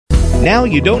Now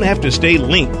you don't have to stay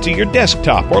linked to your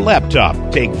desktop or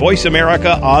laptop. Take Voice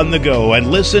America on the go and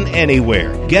listen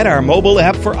anywhere. Get our mobile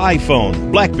app for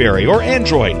iPhone, BlackBerry, or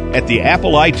Android at the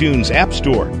Apple iTunes App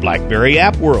Store, BlackBerry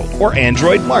App World, or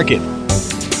Android Market.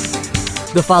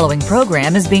 The following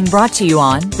program is being brought to you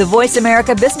on the Voice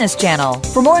America Business Channel.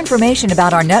 For more information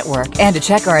about our network and to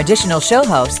check our additional show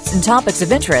hosts and topics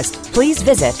of interest, please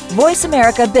visit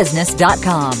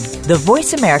voiceamericabusiness.com. The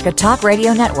Voice America Talk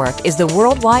Radio Network is the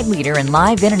worldwide leader in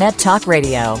live Internet talk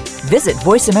radio. Visit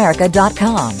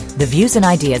voiceamerica.com. The views and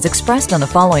ideas expressed on the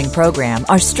following program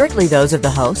are strictly those of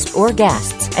the host or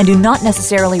guests and do not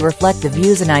necessarily reflect the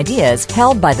views and ideas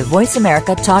held by the Voice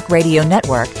America Talk Radio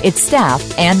Network, its staff,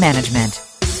 and management.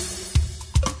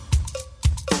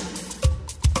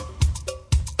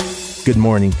 Good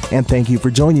morning, and thank you for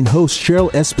joining host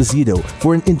Cheryl Esposito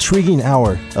for an intriguing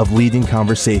hour of leading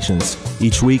conversations.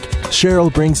 Each week,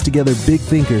 Cheryl brings together big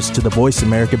thinkers to the Voice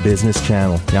America Business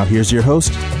Channel. Now here's your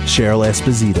host, Cheryl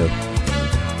Esposito.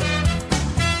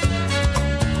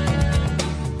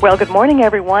 Well, good morning,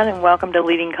 everyone, and welcome to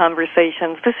Leading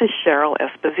Conversations. This is Cheryl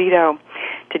Esposito.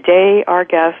 Today, our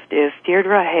guest is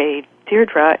Deirdre Hade.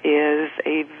 Deirdre is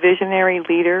a visionary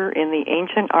leader in the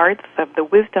ancient arts of the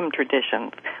wisdom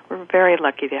traditions. We're very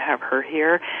lucky to have her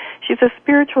here. She's a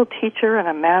spiritual teacher and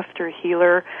a master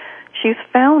healer. She's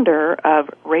founder of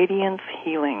Radiance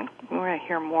Healing. We're going to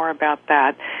hear more about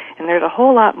that. And there's a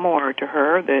whole lot more to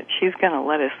her that she's going to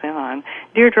let us in on.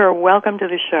 Deirdre, welcome to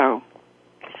the show.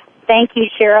 Thank you,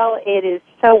 Cheryl. It is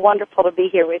so wonderful to be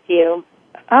here with you.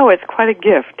 Oh, it's quite a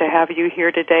gift to have you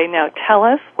here today. Now, tell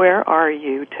us, where are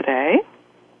you today?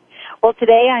 Well,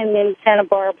 today I'm in Santa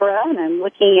Barbara, and I'm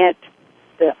looking at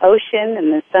the ocean,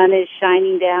 and the sun is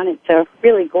shining down. It's a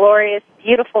really glorious,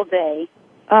 beautiful day.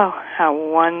 Oh, how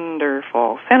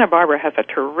wonderful. Santa Barbara has a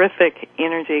terrific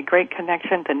energy, great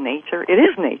connection to nature. It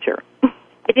is nature.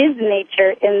 It is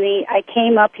nature. I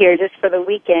came up here just for the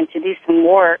weekend to do some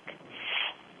work,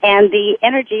 and the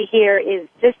energy here is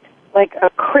just like a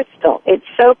crystal. It's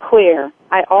so clear.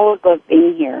 I always love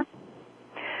being here.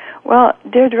 Well,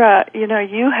 Deirdre,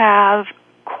 you have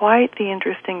quite the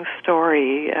interesting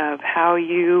story of how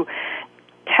you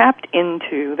tapped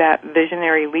into that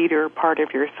visionary leader part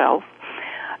of yourself.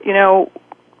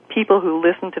 People who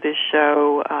listen to this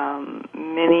show,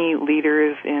 many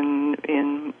leaders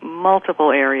in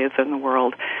multiple areas in the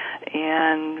world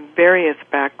and various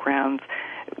backgrounds,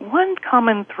 one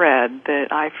common thread that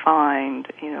I find,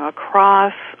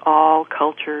 across all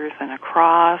cultures and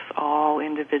across all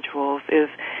individuals is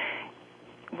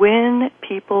when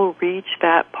people reach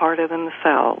that part of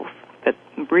themselves that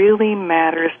really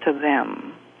matters to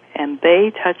them and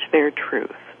they touch their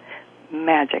truth,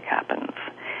 magic happens.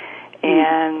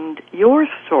 And your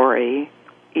story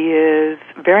is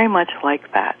very much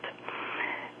like that.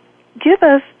 Give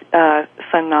us a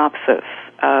synopsis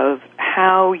of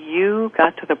how you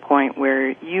got to the point where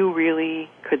you really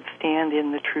could stand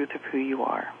in the truth of who you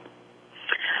are.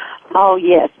 Oh,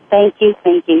 yes. Thank you,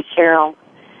 Cheryl.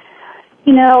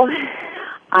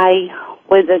 I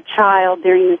was a child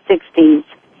during the 60s.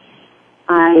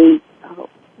 I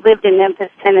lived in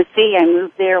Memphis, Tennessee. I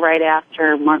moved there right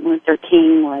after Martin Luther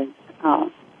King was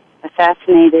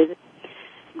assassinated.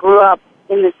 Grew up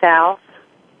in the South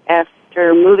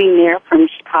after moving there from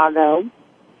Chicago.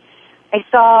 I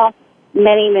saw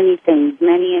many, many things,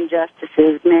 many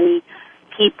injustices, many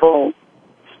people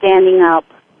standing up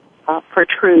for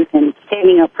truth and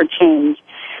standing up for change.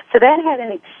 So that had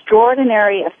an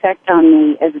extraordinary effect on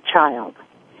me as a child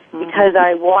because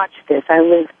I watched this. I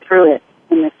lived through it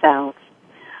in the South.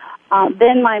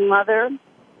 Then my mother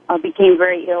became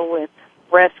very ill with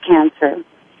breast cancer,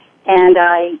 and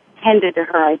I tended to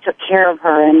her. I took care of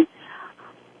her, and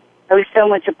I was so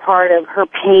much a part of her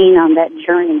pain on that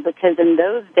journey because in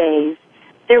those days,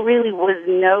 there really was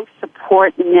no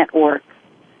support network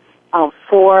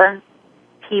for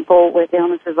people with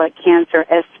illnesses like cancer,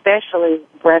 especially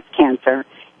breast cancer.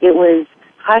 It was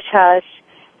hush-hush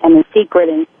and a secret,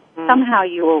 and somehow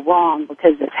you were wrong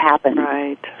because this happened.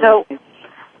 Right. So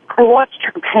I watched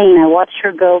her pain. I watched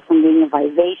her go from being a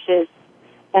vivacious,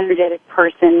 energetic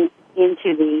person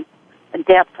into the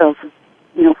depth of,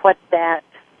 what that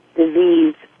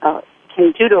disease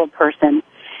can do to a person.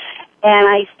 And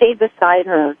I stayed beside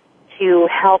her to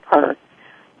help her.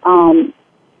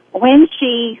 When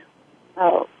she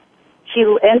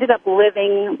ended up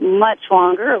living much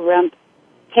longer, around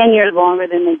 10 years longer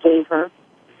than they gave her.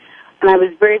 And I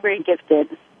was very, very gifted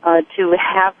to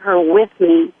have her with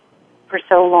me for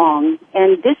so long.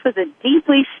 And this was a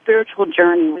deeply spiritual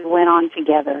journey we went on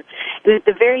together. And at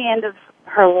the very end of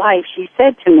her life, she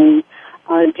said to me,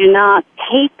 do not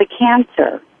hate the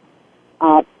cancer,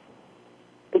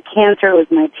 the cancer was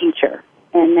my teacher,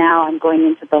 and now I'm going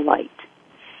into the light.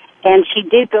 And she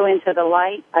did go into the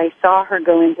light. I saw her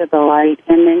go into the light,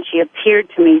 and then she appeared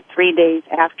to me 3 days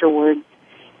afterwards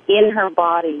in her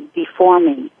body before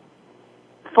me,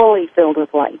 fully filled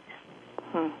with light.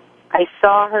 I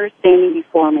saw her standing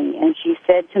before me, and she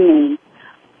said to me,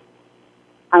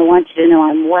 I want you to know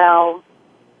I'm well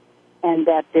and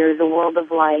that there's a world of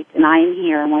light, and I am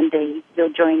here, and one day you'll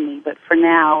join me. But for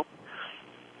now,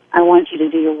 I want you to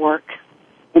do your work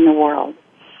in the world.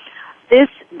 This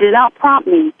did not prompt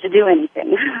me to do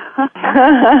anything.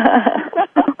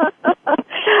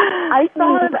 I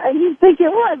thought, I didn't think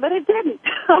it would, but it didn't.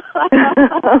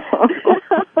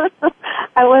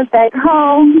 I went back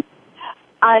home.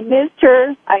 I missed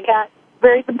her. I got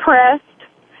very depressed,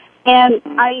 and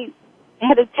I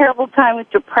had a terrible time with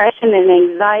depression and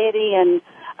anxiety and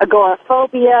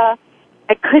agoraphobia.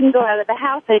 I couldn't go out of the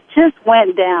house. I just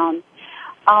went down.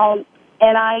 And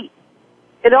I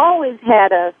had always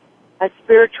had a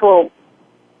spiritual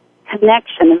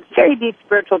connection, a very deep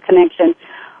spiritual connection,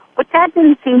 but that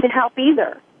didn't seem to help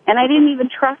either. And I didn't even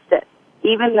trust it,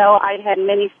 even though I'd had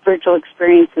many spiritual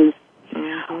experiences.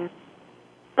 Mm-hmm.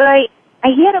 But I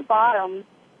hit a bottom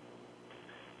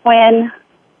when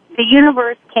the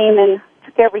universe came and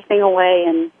took everything away,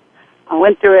 and I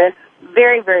went through a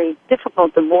very, very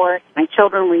difficult divorce. My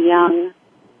children were young,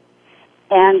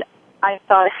 and I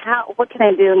thought, what can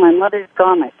I do? My mother's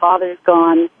gone, my father's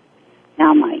gone,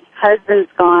 now my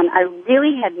husband's gone. I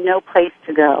really had no place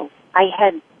to go. I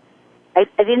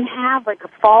didn't have like a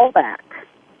fallback.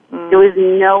 There was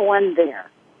no one there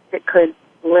that could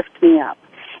lift me up.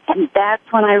 And that's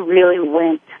when I really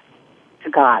went to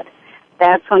God.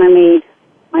 That's when I made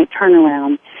my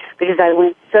turnaround, because I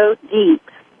went so deep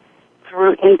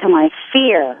through into my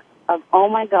fear of, oh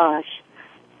my gosh,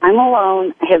 I'm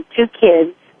alone, I have 2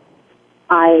 kids,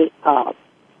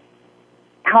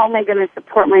 how am I going to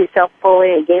support myself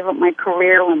fully? I gave up my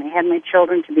career when I had my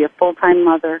children to be a full-time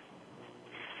mother.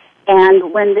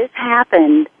 And when this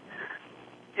happened,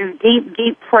 through deep,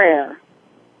 deep prayer,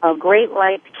 a great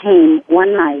light came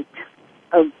one night,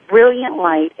 a brilliant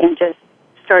light, and just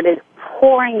started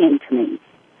pouring into me.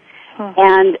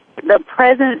 And the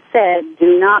presence said,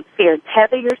 do not fear.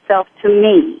 Tether yourself to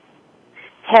me.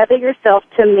 Tether yourself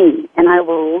to me, and I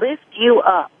will lift you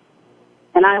up,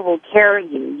 and I will carry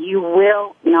you. You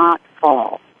will not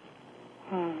fall.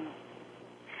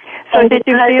 So did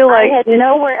you feel like I had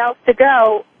nowhere else to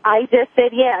go, I just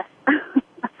said yes.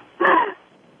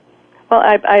 Well,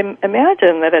 I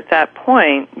imagine that at that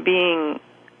point, being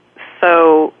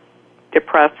so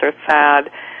depressed or sad,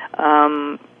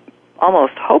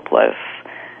 almost hopeless,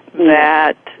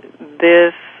 that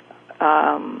this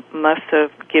must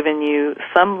have given you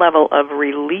some level of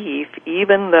relief,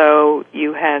 even though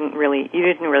you didn't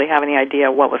really have any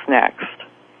idea what was next.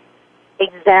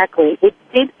 Exactly. It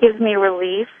did give me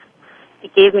relief.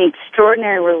 It gave me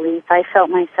extraordinary relief. I felt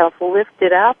myself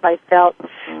lifted up. I felt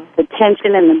the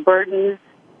tension and the burdens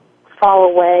fall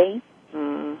away.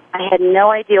 I had no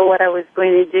idea what I was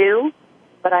going to do,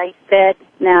 but I said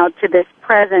now to this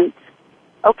presence,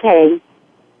 okay,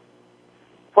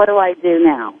 what do I do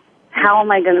now? How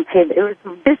am I going to pay? It was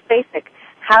this basic.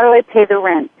 How do I pay the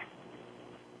rent?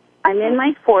 I'm in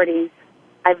my 40s.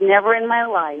 I've never in my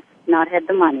life not had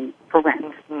the money for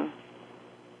rent.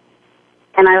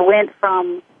 And I went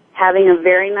from having a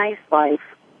very nice life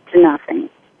to nothing.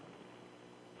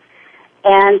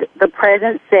 And the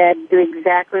presence said, do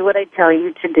exactly what I tell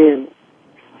you to do,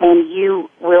 and you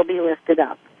will be lifted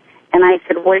up. And I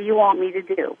said, what do you want me to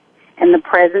do? And the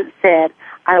presence said,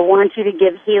 I want you to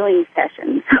give healing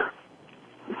sessions.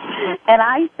 And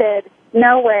I said,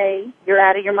 no way, you're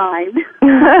out of your mind.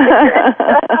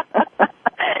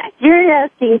 You're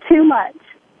asking too much.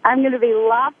 I'm going to be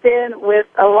locked in with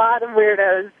a lot of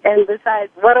weirdos, and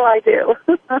besides, what do I do?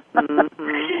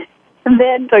 And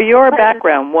then, so your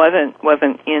background wasn't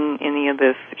in any of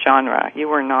this genre. You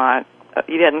were not.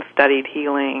 You hadn't studied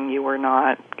healing. You were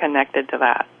not connected to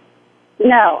that.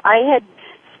 No, I had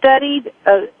studied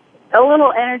a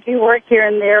little energy work here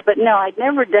and there, but no, I'd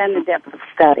never done the depth of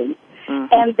study.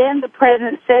 And then the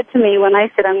president said to me, when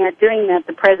I said I'm not doing that,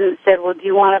 the president said, well, do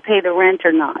you want to pay the rent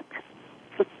or not?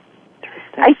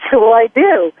 I said, well, I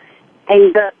do.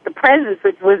 And the presence,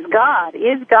 which was God,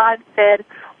 said,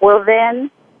 well,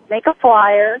 then make a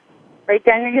flyer, write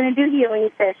down you're going to do healing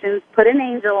sessions, put an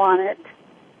angel on it,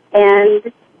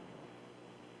 and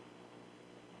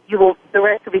the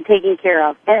rest will be taken care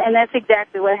of. And that's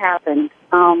exactly what happened.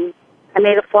 I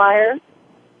made a flyer.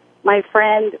 My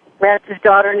friend wrapped his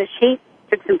daughter in a sheet,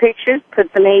 took some pictures,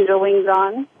 put some angel wings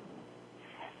on,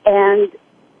 and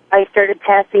I started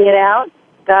passing it out.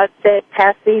 God said,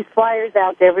 pass these flyers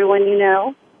out to everyone you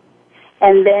know.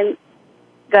 And then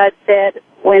God said,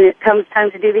 when it comes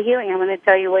time to do the healing, I'm going to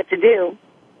tell you what to do.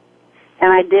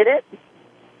 And I did it.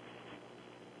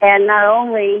 And not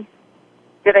only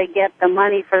did I get the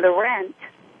money for the rent,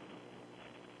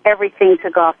 everything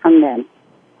took off from then.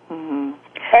 Mm-hmm.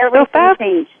 Everything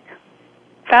changed.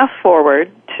 Fast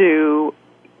forward to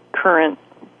current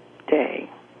day.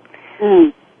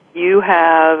 Mm. You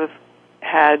have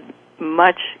had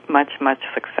much, much, much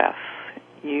success.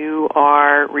 You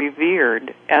are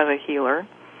revered as a healer.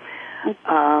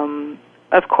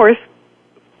 Of course,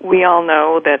 we all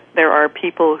know that there are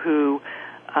people who,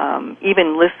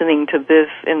 even listening to this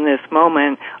in this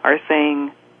moment, are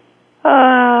saying,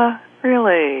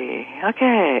 really?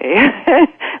 Okay.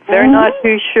 They're not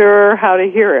too sure how to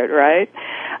hear it, right?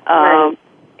 Right.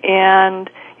 And,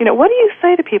 what do you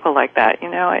say to people like that?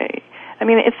 I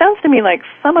mean, it sounds to me like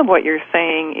some of what you're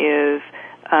saying is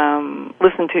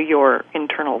listen to your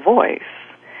internal voice.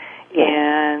 Yes.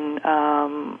 And,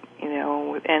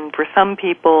 and for some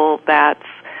people that's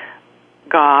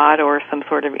God or some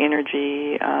sort of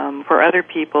energy. For other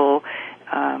people,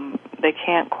 they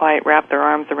can't quite wrap their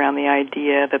arms around the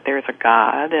idea that there's a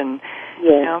God. And,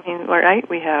 yes. Right?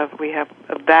 We have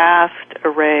a vast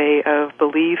array of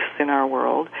beliefs in our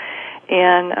world.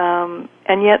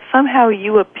 And yet somehow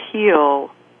you appeal,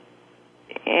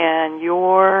 and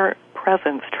your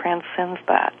presence transcends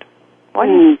that. Why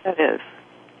do you think that is?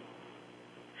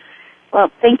 Well,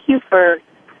 thank you for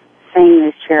saying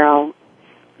this, Cheryl.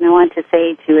 And I want to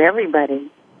say to everybody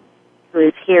who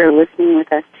is here listening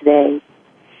with us today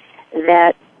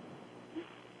that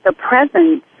the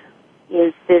presence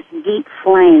is this deep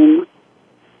flame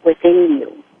within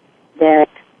you that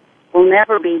will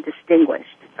never be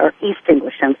extinguished. It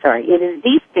is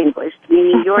distinguished,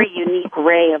 meaning your unique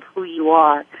ray of who you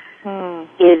are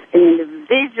is an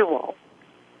individual,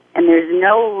 and there's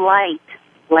no light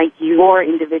like your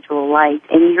individual light,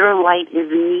 and your light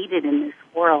is needed in this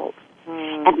world.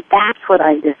 And that's what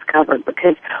I discovered,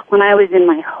 because when I was in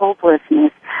my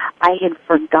hopelessness, I had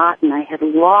forgotten, I had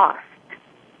lost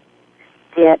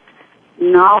that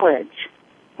knowledge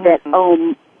that,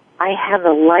 I have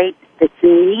a light that's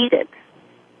needed.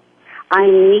 I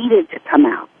needed to come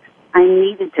out. I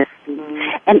needed to see.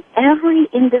 And every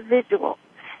individual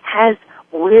has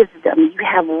wisdom. You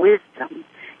have wisdom.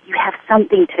 You have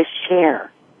something to share,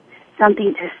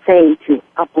 something to say to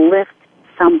uplift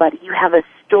somebody. You have a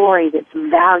story that's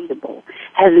valuable,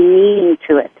 has meaning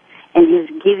to it, and is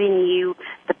giving you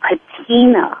the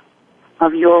patina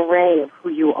of your ray of who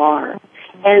you are.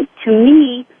 And to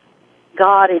me,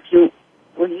 God, if you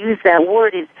will use that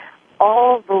word, is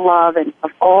all the love and of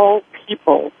all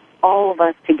people, all of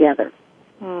us together.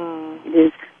 It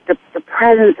is the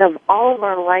presence of all of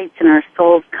our lights and our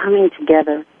souls coming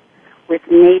together with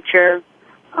nature,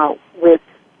 with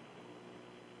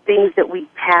things that we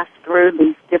pass through,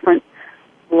 these different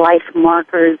life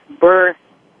markers, birth,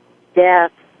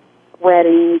 death,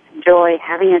 weddings, joy,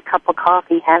 having a cup of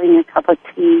coffee, having a cup of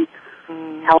tea,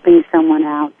 helping someone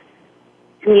out.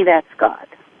 To me, that's God.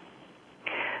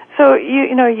 So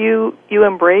you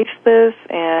embraced this,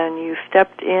 and you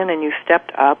stepped in and you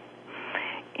stepped up,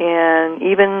 and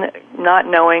even not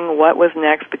knowing what was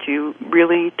next, but you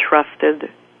really trusted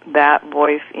that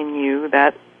voice in you,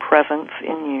 that presence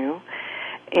in you.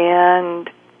 And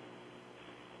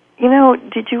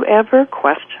did you ever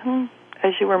question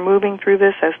as you were moving through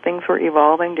this, as things were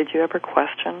evolving? Did you ever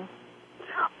question?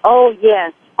 Oh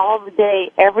yes, all the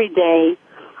day, every day,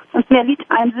 many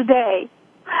times a day.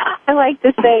 I like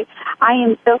to say I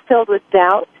am so filled with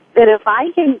doubt that if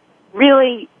I can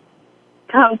really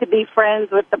come to be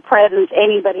friends with the presence,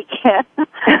 anybody can.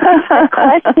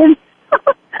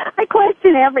 I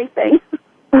question everything.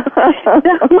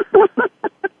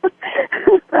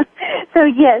 So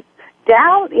yes,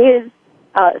 doubt is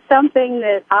something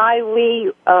that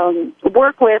we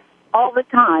work with all the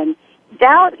time.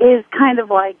 Doubt is kind of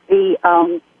like the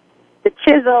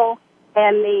chisel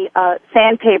and the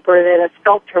sandpaper that a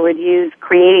sculptor would use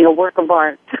creating a work of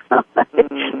art.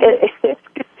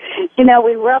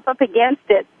 We rub up against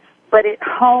it, but it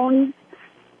hones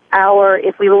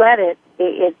if we let it,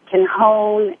 it can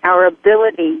hone our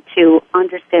ability to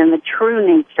understand the true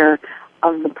nature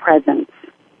of the presence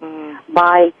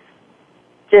by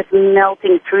just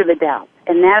melting through the doubt.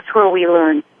 And that's where we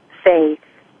learn faith,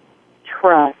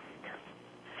 trust,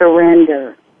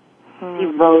 surrender,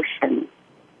 devotion,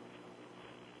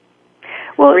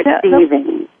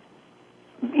 receiving.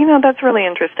 That's really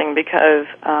interesting, because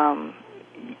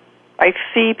I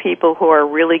see people who are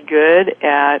really good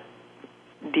at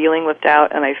dealing with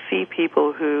doubt, and I see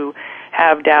people who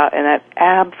have doubt, and that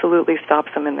absolutely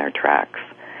stops them in their tracks.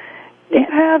 Do you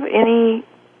have any,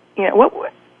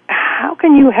 how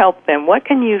can you help them? What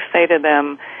can you say to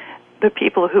them, the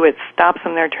people who it stops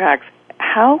in their tracks?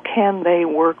 How can they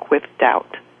work with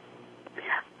doubt?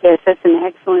 Yes, that's an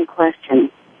excellent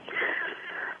question.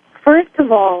 First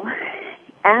of all,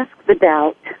 ask the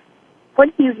doubt, what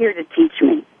are you here to teach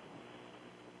me?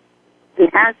 And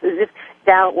ask as if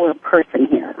doubt were a person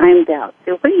here. I'm doubt.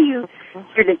 So what are you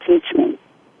here to teach me?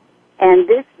 And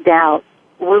this doubt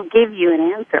will give you an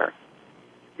answer.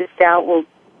 This doubt will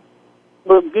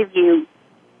give you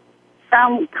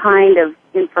some kind of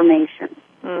information.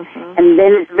 Mm-hmm. And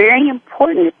then it's very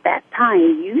important at that time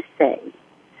you say,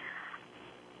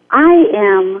 I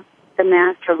am the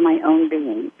master of my own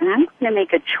being, and I'm going to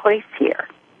make a choice here.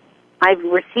 I've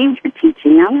received your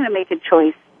teaching. I'm going to make a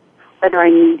choice whether I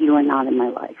need you or not in my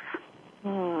life.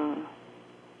 And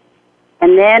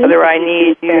then whether I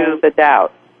need you, the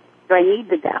doubt. Do I need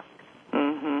the doubt?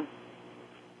 Mm-hmm.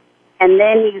 And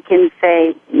then you can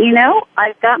say,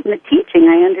 I've gotten the teaching.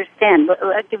 I understand. But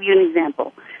I'll give you an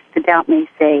example. The doubt may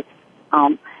say,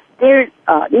 there's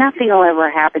nothing will ever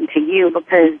happen to you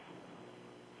because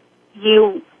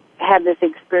you had this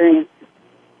experience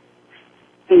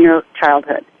in your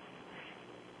childhood.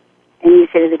 And you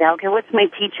say to the doubt, okay, what's my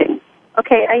teaching?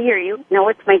 Okay, I hear you. Now,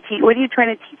 what's my what are you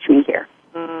trying to teach me here?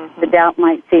 Mm-hmm. The doubt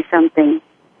might say something,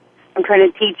 I'm trying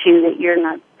to teach you that you're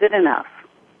not good enough.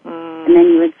 Mm. And then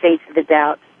you would say to the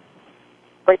doubt,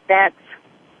 but that's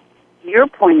your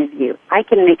point of view. I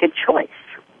can make a choice.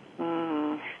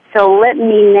 Mm. So let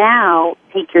me now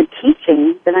take your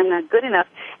teaching that I'm not good enough,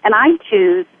 and I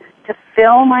choose to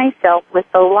fill myself with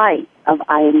the light of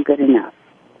I am good enough.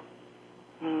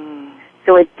 Mm.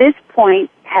 So at this point,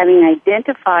 having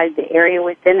identified the area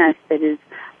within us that is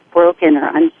broken or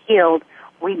unhealed,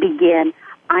 we begin,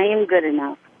 I am good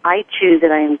enough. I choose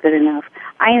that I am good enough.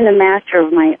 I am the master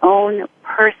of my own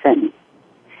person,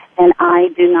 and I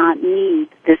do not need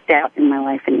this doubt in my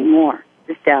life anymore,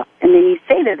 this doubt. And then you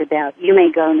say to the doubt, you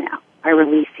may go now. I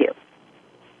release you.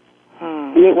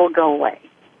 And it will go away.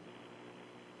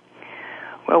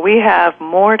 Well, we have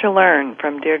more to learn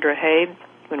from Deirdre Hade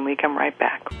when we come right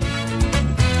back.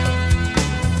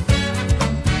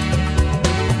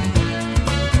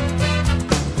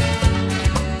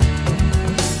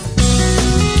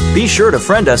 Be sure to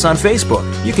friend us on Facebook.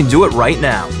 You can do it right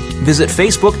now. Visit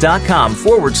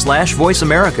facebook.com/Voice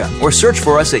America or search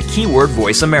for us at keyword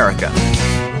Voice America.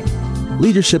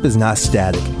 Leadership is not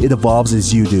static. It evolves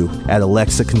as you do. At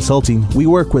Alexa Consulting, we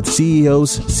work with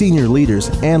CEOs, senior leaders,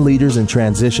 and leaders in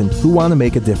transition who want to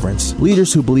make a difference.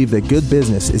 Leaders who believe that good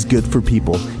business is good for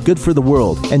people, good for the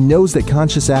world, and knows that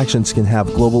conscious actions can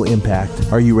have global impact.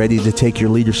 Are you ready to take your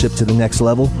leadership to the next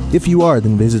level? If you are,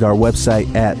 then visit our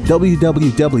website at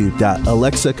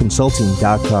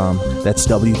www.alexaconsulting.com. That's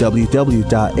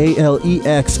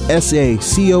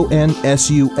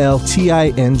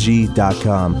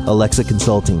www.alexaconsulting.com. Alexa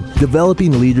Consulting,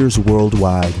 developing leaders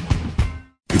worldwide.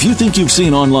 If you think you've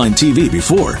seen online TV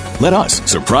before, let us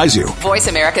surprise you.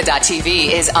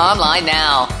 VoiceAmerica.tv is online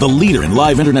now. The leader in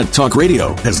live Internet talk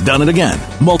radio has done it again.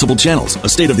 Multiple channels, a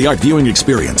state-of-the-art viewing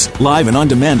experience, live and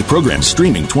on-demand programs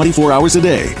streaming 24 hours a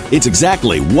day. It's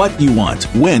exactly what you want,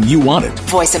 when you want it.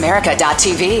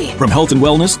 VoiceAmerica.tv. From health and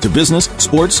wellness to business,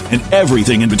 sports, and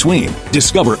everything in between.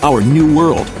 Discover our new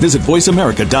world. Visit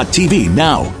VoiceAmerica.tv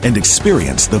now and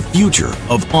experience the future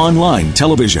of online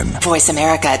television.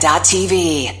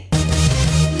 VoiceAmerica.tv.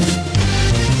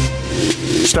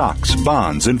 Stocks,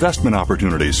 bonds, investment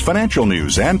opportunities, financial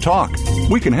news, and talk.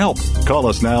 We can help. Call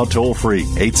us now toll-free,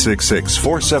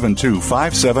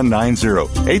 866-472-5790.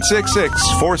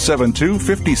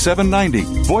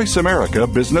 866-472-5790. Voice America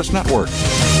Business Network.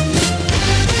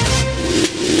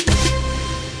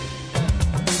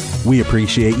 We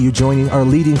appreciate you joining our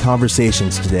leading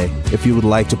conversations today. If you would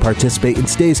like to participate in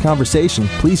today's conversation,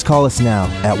 please call us now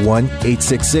at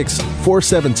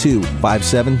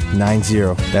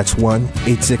 1-866-472-5790. That's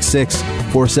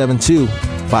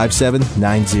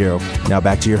 1-866-472-5790. Now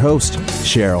back to your host,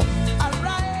 Cheryl.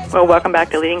 Well, welcome back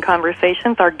to Leading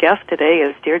Conversations. Our guest today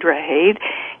is Deirdre Hade.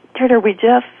 Deirdre, we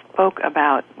just spoke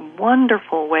about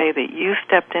wonderful way that you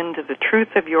stepped into the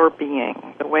truth of your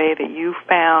being, the way that you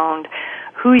found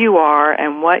who you are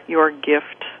and what your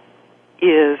gift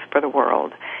is for the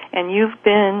world. And you've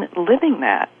been living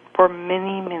that for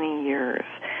many, many years.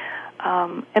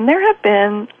 And there have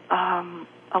been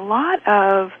a lot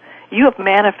of, you have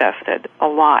manifested a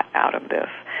lot out of this.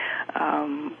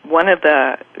 One of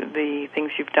the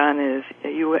things you've done is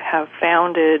you have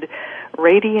founded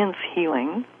Radiance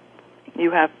Healing,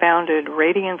 You have founded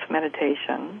Radiance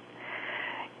Meditation.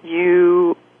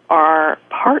 You are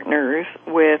partners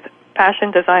with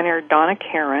fashion designer Donna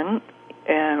Karan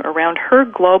around her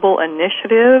global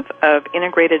initiative of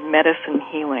integrated medicine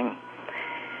healing.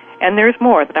 And there's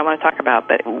more that I want to talk about,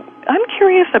 but I'm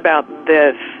curious about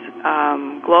this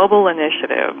global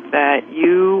initiative that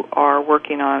you are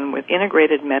working on with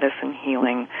integrated medicine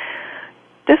healing.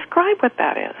 Describe what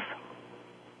that is.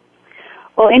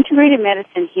 Well, integrated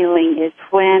medicine healing is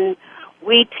when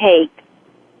we take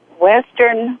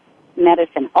Western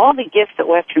medicine, all the gifts that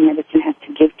Western medicine has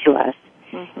to give to us,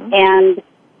 and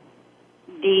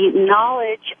the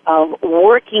knowledge of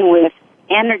working with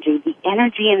energy, the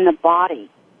energy in the body,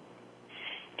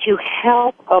 to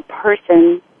help a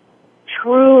person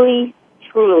truly,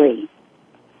 truly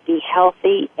be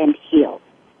healthy and healed.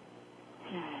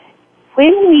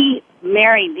 When we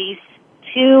marry these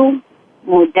two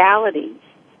modalities,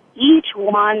 each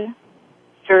one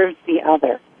serves the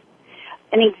other.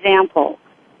 An example,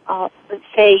 let's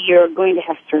say you're going to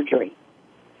have surgery.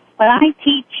 When I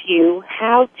teach you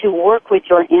how to work with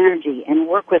your energy and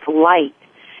work with light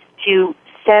to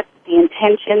set the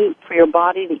intention for your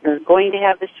body that you're going to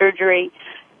have the surgery,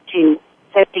 to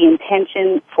set the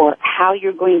intention for how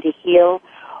you're going to heal,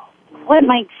 what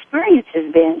my experience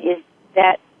has been is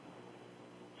that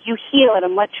you heal at a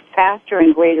much faster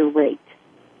and greater rate.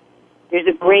 There's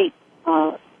a great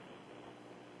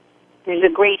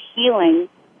healing.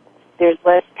 There's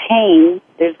less pain.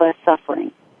 There's less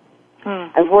suffering.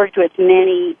 I've worked with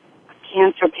many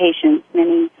cancer patients,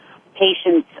 many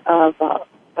patients of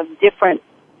different,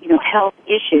 health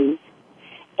issues,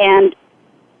 and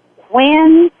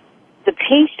when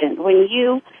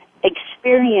you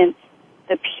experience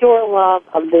the pure love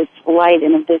of this light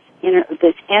and of this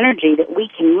energy that we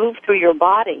can move through your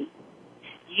body,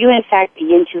 you in fact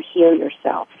begin to heal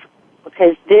yourself,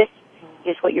 because this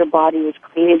is what your body was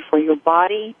created for. Your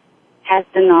body has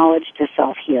the knowledge to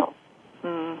self-heal,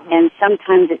 and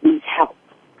sometimes it needs help.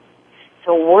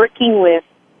 So working with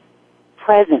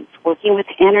presence, working with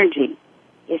energy,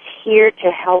 is here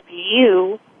to help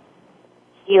you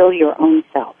heal your own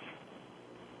self.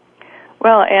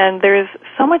 Well, and there's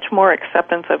so much more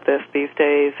acceptance of this these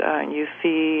days. You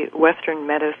see Western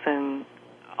medicine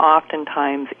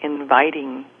oftentimes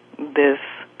inviting this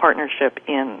partnership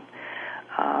in.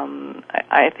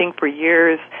 I think for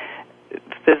years,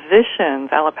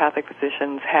 allopathic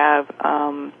physicians have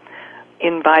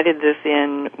invited this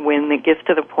in when it gets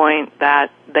to the point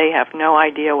that they have no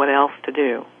idea what else to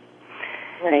do.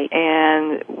 Right.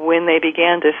 And when they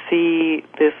began to see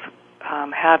this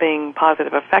having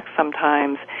positive effects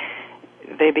sometimes,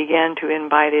 they began to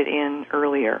invite it in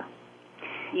earlier.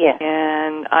 Yes.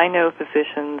 And I know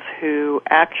physicians who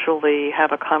actually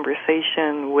have a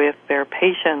conversation with their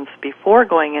patients before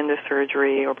going into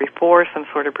surgery or before some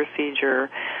sort of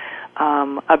procedure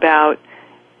about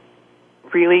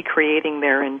really creating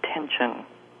their intention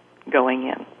going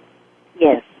in.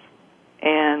 Yes.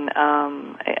 And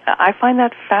I find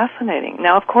that fascinating.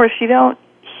 Now, of course, you don't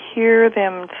hear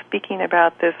them speaking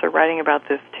about this or writing about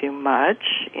this too much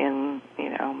in,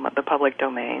 the public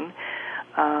domain.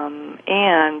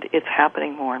 And it's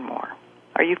happening more and more.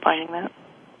 Are you finding that?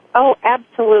 Oh,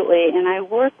 absolutely. And I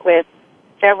work with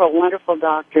several wonderful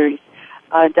doctors.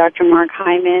 Dr. Mark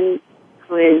Hyman,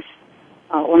 who is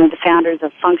one of the founders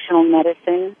of functional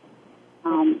medicine.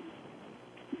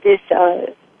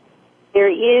 There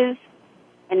is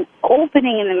an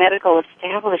opening in the medical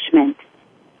establishment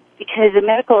because the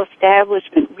medical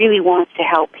establishment really wants to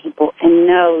help people and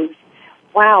knows,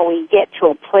 wow, we get to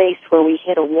a place where we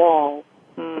hit a wall.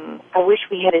 I wish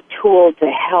we had a tool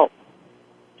to help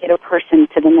get a person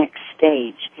to the next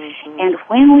stage. And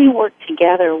when we work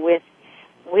together with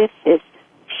this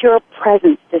pure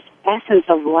presence, this essence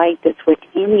of light that's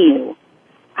within you,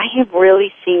 I have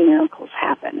really seen miracles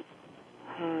happen.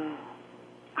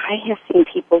 I have seen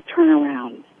people turn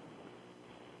around.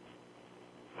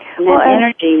 And that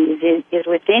energy is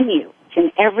within you. It's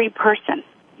in every person.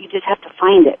 You just have to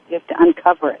find it. You have to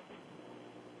uncover it.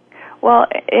 Well,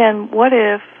 and what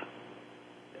if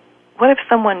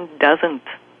someone doesn't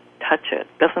touch it,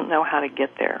 doesn't know how to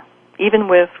get there, even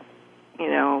with,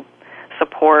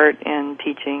 support and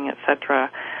teaching, etc.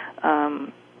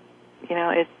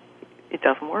 It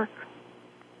doesn't work.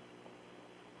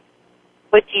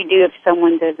 What do you do if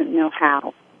someone doesn't know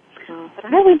how?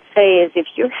 What I would say is if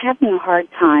you're having a hard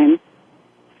time,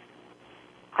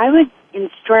 I would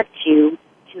instruct you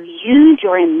to use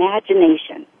your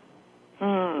imagination.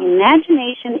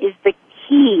 Imagination is the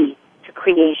key to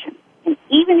creation. And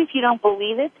even if you don't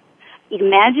believe it,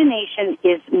 imagination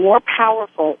is more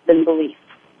powerful than belief.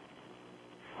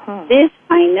 This,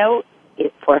 I know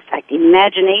it for a fact.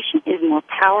 Imagination is more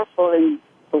powerful than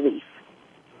belief.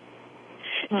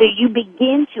 So you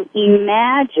begin to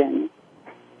imagine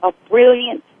a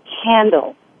brilliant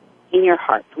candle in your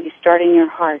heart. We start in your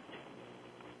heart.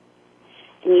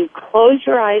 And you close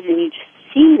your eyes and you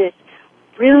just see this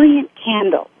brilliant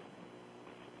candle.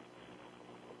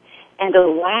 And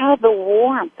allow the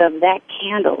warmth of that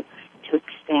candle to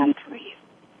expand through you.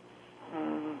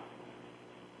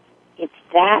 It's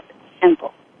that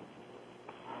simple.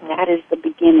 That is the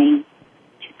beginning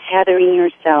to tethering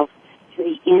yourself to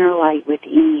the inner light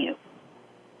within you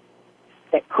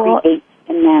that creates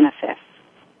and manifests.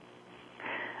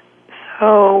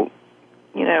 So,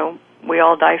 we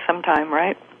all die sometime,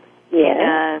 right? Yes.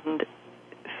 And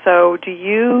so do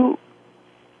you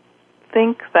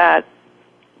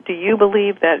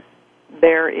believe that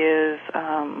there is,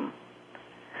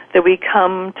 that we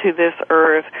come to this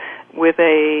earth with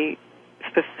a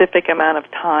specific amount of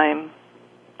time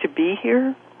to be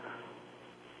here?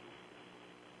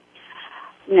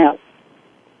 No.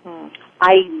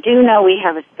 I do know we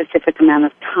have a specific amount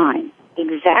of time.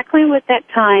 Exactly what that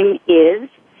time is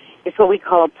what we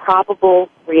call a probable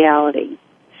reality,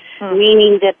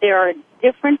 meaning that there are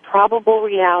different probable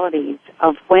realities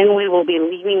of when we will be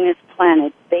leaving this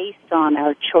planet based on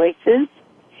our choices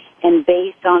and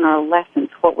based on our lessons,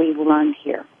 what we've learned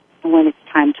here, and when it's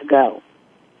time to go.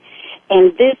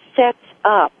 And this sets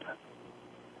up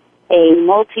a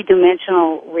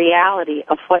multidimensional reality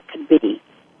of what could be.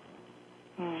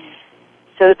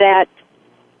 So that,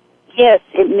 yes,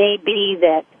 it may be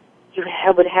that you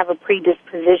would have a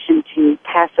predisposition to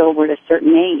pass over at a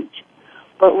certain age.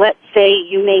 But let's say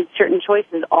you made certain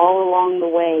choices all along the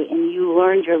way and you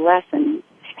learned your lessons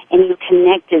and you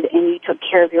connected and you took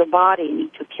care of your body and you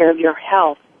took care of your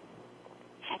health,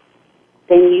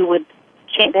 then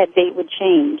that date would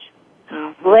change.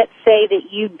 Let's say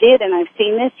that you did, and I've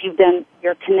seen this,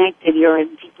 you're connected, you're a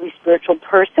deeply spiritual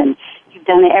person, you've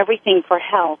done everything for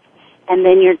health, and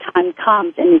then your time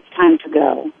comes and it's time to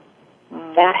go.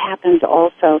 That happens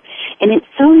also. And it's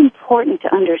so important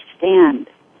to understand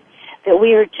that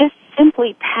we are just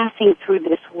simply passing through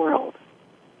this world.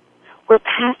 We're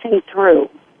passing through.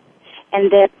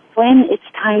 And that when it's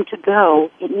time to go,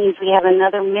 it means we have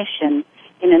another mission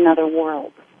in another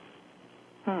world.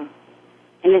 And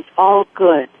it's all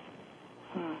good.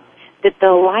 That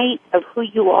the light of who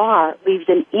you are leaves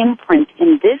an imprint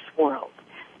in this world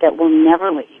that will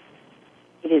never leave.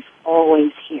 It is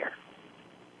always here.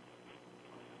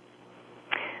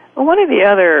 Well, one of the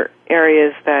other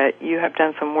areas that you have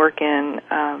done some work in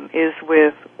is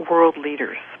with world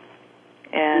leaders.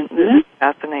 And this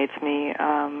fascinates me.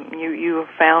 You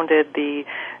founded the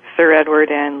Sir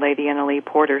Edward and Lady Annalee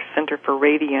Porter Center for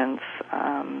Radiance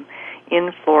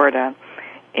in Florida.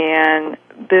 And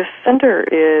this center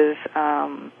is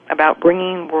about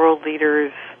bringing world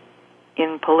leaders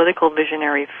in political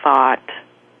visionary thought,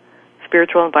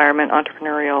 spiritual environment,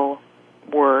 entrepreneurial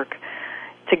work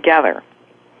together.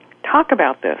 Talk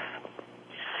about this.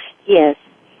 Yes.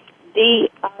 The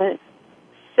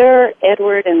Sir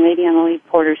Edward and Lady Annalee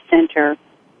Porter Center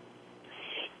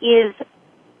is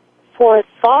for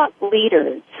thought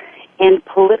leaders and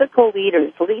political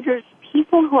leaders,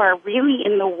 people who are really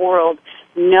in the world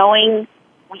knowing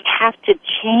we have to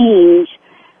change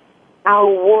our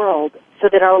world so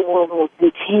that our world will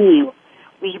continue.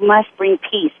 We must bring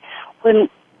peace. When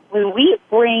we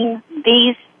bring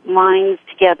these minds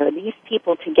together, these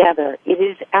people together, it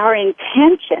is our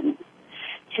intention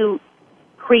to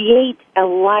create a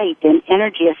light, an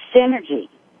energy, a synergy,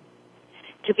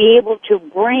 to be able to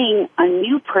bring a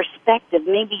new perspective,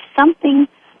 maybe something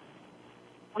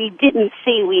we didn't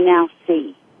see, we now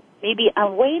see. Maybe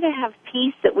a way to have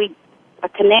peace, a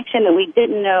connection that we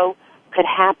didn't know could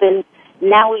happen.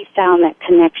 Now we found that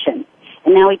connection.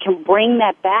 And now we can bring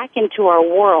that back into our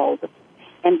world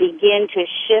and begin to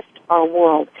shift our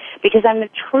world. Because I'm a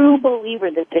true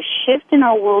believer that the shift in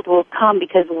our world will come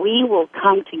because we will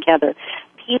come together.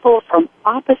 People from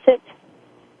opposite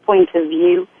points of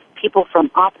view, people from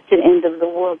opposite ends of the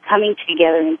world coming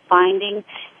together and finding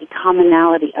a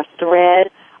commonality, a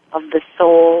thread of the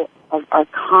soul, of our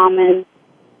common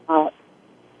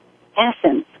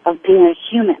essence of being a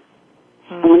human.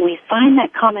 And when we find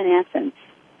that common essence,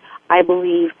 I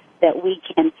believe that we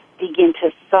can begin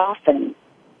to soften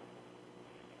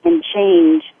and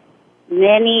change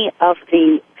many of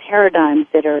the paradigms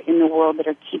that are in the world that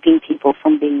are keeping people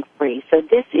from being free. So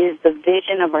this is the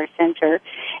vision of our center,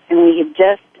 and we have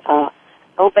just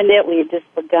opened it. We have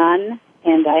just begun,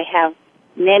 and I have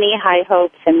many high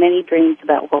hopes and many dreams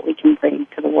about what we can bring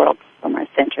to the world from our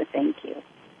center. Thank you.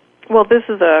 Well, this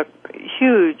is a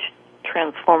huge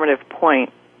transformative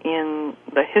point in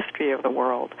the history of the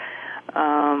world,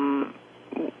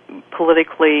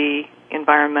 politically,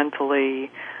 environmentally,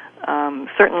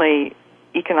 certainly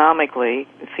economically.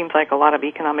 It seems like a lot of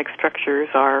economic structures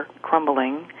are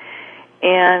crumbling.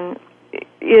 And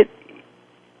it,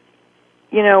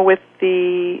 with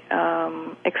the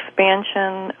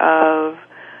expansion of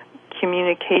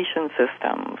communication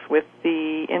systems, with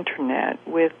the internet,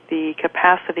 with the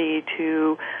capacity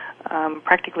to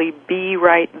practically be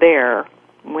right there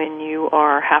when you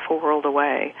are half a world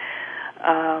away,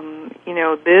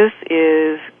 this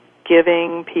is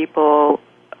giving people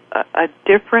a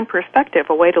different perspective,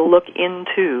 a way to look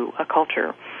into a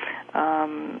culture.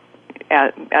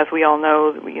 As we all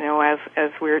know,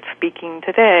 as we're speaking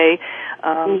today,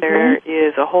 there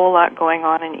is a whole lot going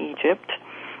on in Egypt.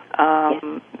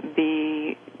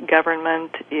 The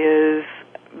government is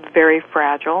very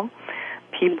fragile.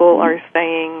 People are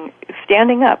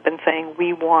standing up and saying,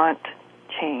 we want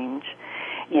change,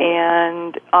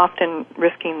 and often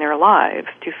risking their lives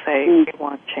to say we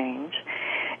want change.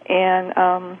 And,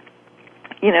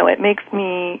 it makes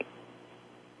me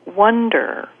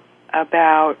wonder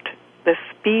about the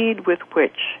speed with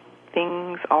which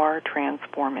things are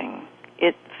transforming.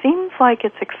 It seems like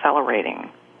it's accelerating.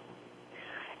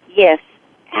 Yes,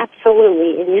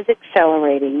 absolutely. It is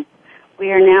accelerating.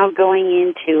 We are now going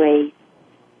into a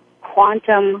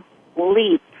quantum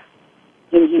leap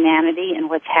in humanity and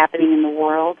what's happening in the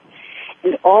world.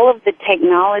 And all of the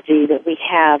technology that we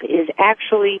have is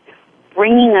actually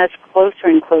bringing us closer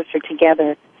and closer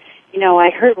together. I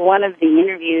heard one of the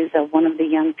interviews of one of the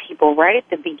young people right at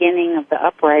the beginning of the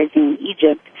uprising in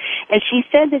Egypt, and she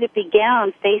said that it began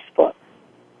on Facebook.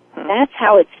 That's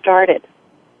how it started.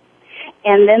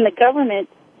 And then the government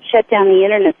shut down the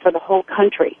internet for the whole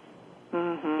country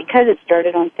because it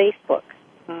started on Facebook.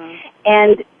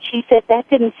 And she said that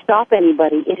didn't stop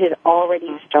anybody. It had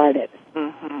already started.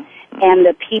 And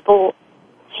the people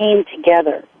came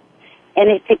together. And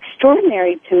it's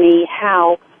extraordinary to me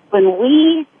how when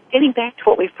we, getting back to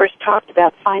what we first talked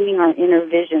about, finding our inner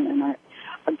vision and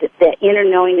the inner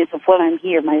knowingness of what I'm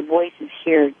here, my voice is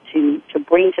here to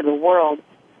bring to the world,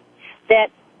 that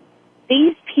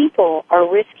these people are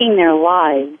risking their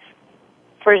lives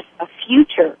for a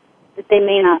future that they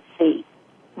may not see.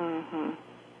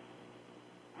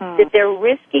 That they're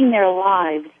risking their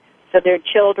lives so their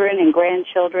children and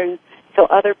grandchildren, so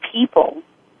other people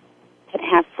can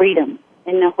have freedom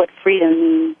and know what freedom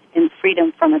means, and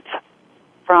freedom from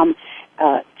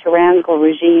a tyrannical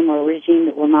regime or a regime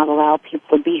that will not allow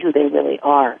people to be who they really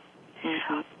are.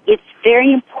 It's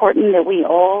very important that we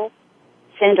all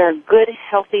send our good,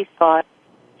 healthy thoughts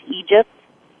to Egypt,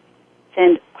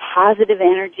 send positive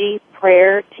energy,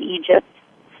 prayer to Egypt,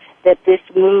 that this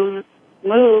move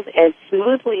as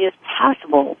smoothly as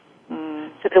possible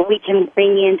so that we can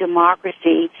bring in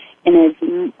democracy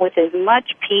with as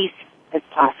much peace as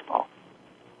possible.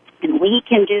 And we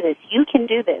can do this. You can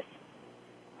do this.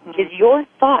 Because your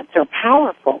thoughts are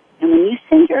powerful. And when you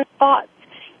send your thoughts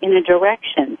in a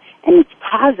direction and it's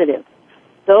positive,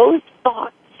 those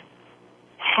thoughts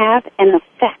have an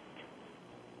effect.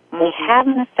 They have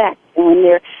an effect. And when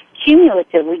they're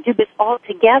cumulative, we do this all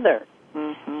together.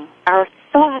 Our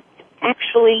thoughts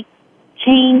actually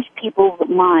change people's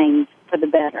minds for the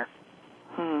better.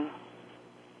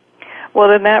 Well,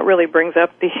 then that really brings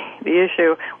up the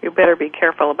issue. We better be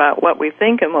careful about what we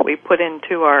think and what we put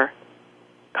into our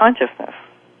consciousness.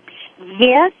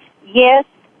 Yes,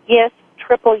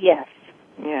 triple yes.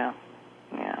 Yeah.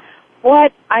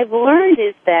 What I've learned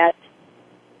is that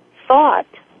thought,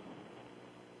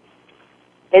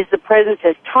 as the President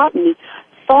has taught me,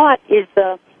 thought is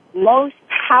the most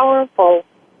powerful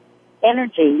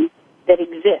energy that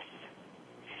exists.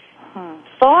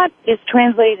 Thought is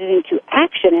translated into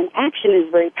action, and action is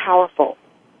very powerful.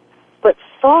 But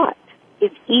thought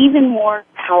is even more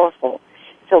powerful.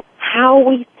 So how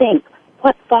we think,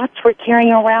 what thoughts we're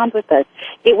carrying around with us,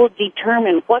 it will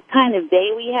determine what kind of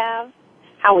day we have,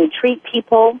 how we treat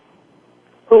people,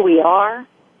 who we are,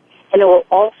 and it will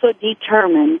also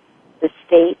determine the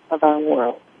state of our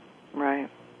world. Right.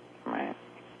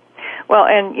 Well,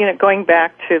 and going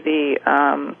back to the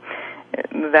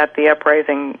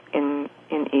uprising in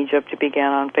Egypt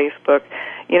began on Facebook.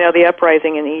 The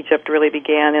uprising in Egypt really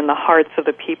began in the hearts of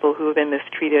the people who have been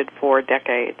mistreated for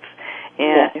decades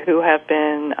and who have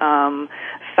been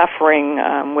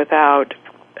suffering without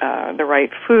the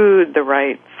right food, the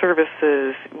right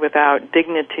services, without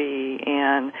dignity,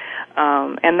 and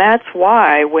that's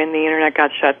why when the internet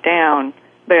got shut down,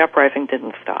 the uprising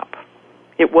didn't stop.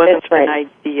 It wasn't an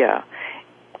idea.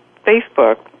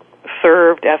 Facebook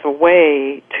served as a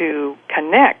way to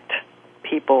connect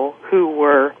people who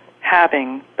were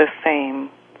having the same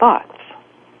thoughts.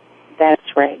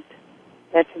 That's right.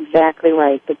 That's exactly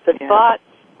right. But the thoughts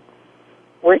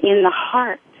were in the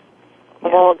heart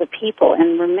of all the people.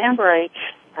 And remember,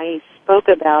 I spoke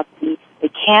about the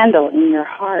candle in your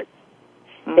heart,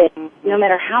 that no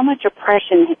matter how much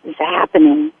oppression is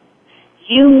happening,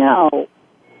 you know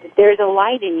that there's a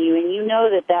light in you, and you know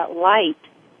that that light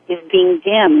is being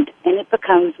dimmed, and it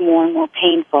becomes more and more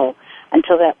painful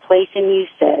until that place in you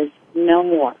says, no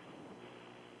more.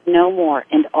 No more.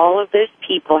 And all of those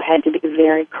people had to be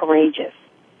very courageous.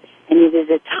 And it is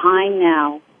a time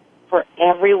now for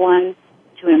everyone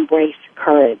to embrace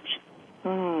courage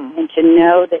and to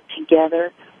know that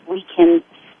together we can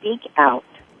speak out.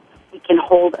 We can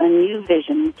hold a new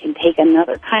vision. We can take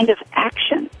another kind of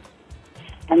action,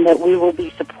 and that we will be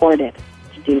supported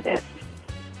to do this.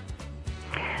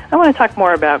 I want to talk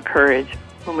more about courage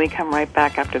when we come right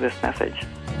back after this message.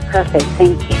 Perfect.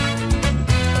 Thank you.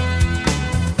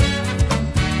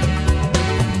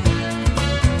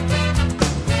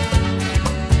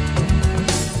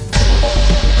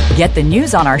 Get the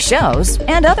news on our shows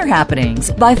and other happenings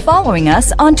by following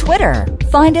us on Twitter.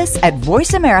 Find us at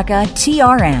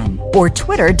VoiceAmericaTRN or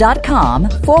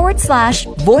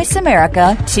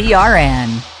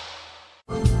twitter.com/VoiceAmericaTRN.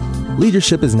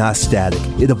 Leadership is not static.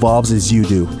 It evolves as you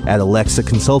do. At Alexa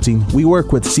Consulting, we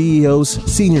work with CEOs,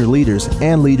 senior leaders,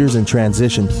 and leaders in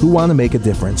transition who want to make a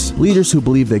difference. Leaders who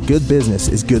believe that good business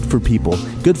is good for people,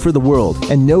 good for the world,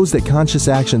 and knows that conscious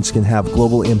actions can have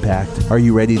global impact. Are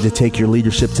you ready to take your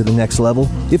leadership to the next level?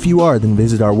 If you are, then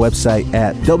visit our website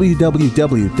at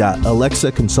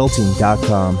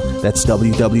www.alexaconsulting.com. That's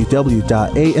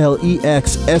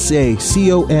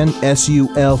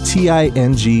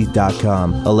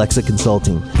www.alexaconsulting.com. Alexa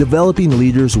Consulting, developing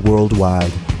leaders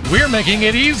worldwide. We're making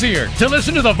it easier to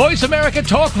listen to the Voice America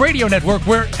Talk Radio Network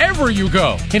wherever you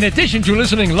go. In addition to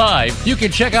listening live, you can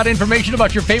check out information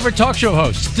about your favorite talk show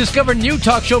hosts, discover new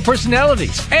talk show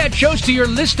personalities, add shows to your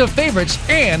list of favorites,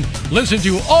 and listen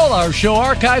to all our show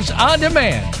archives on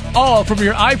demand. All from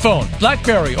your iPhone,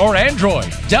 BlackBerry, or Android.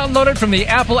 Download it from the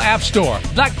Apple App Store,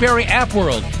 BlackBerry App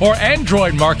World, or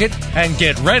Android Market, and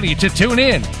get ready to tune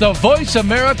in. The Voice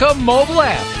America mobile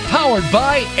app, powered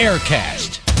by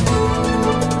Aircast.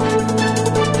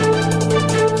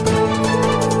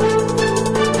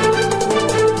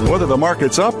 Whether the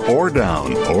market's up or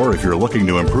down, or if you're looking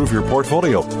to improve your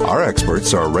portfolio, our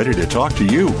experts are ready to talk to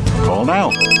you. Call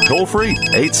now. Toll free,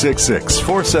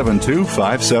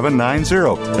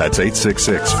 866-472-5790. That's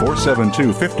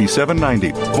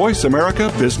 866-472-5790. Voice America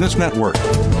Business Network.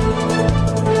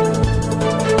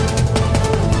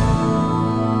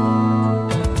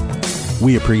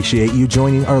 We appreciate you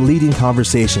joining our leading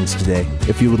conversations today.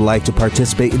 If you would like to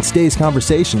participate in today's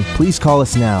conversation, please call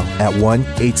us now at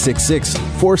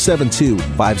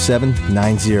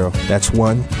 1-866-472-5790. That's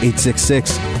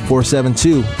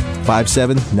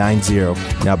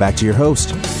 1-866-472-5790. Now back to your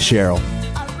host, Cheryl.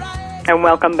 And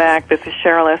welcome back. This is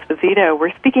Cheryl Esposito.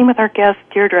 We're speaking with our guest,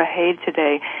 Deirdre Hade,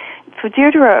 today. So,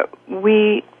 Deirdre,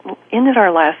 we ended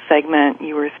our last segment.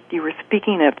 You were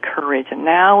speaking of courage, and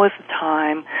now is the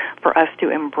time for us to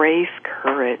embrace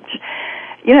courage.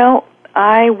 You know,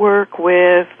 I work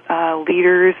with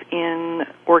leaders in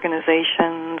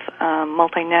organizations,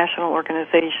 multinational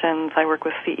organizations. I work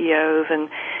with CEOs and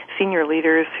senior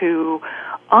leaders who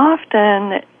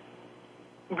often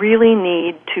really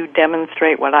need to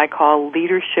demonstrate what I call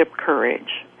leadership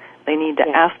courage. They need to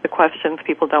ask the questions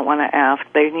people don't want to ask.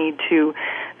 They need to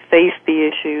face the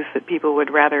issues that people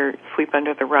would rather sweep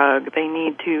under the rug. They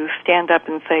need to stand up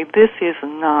and say, this is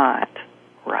not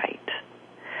right.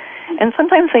 And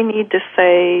sometimes they need to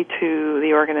say to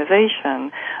the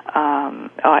organization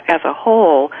as a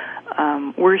whole,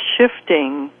 we're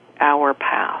shifting our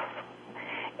path.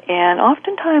 And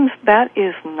oftentimes that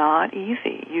is not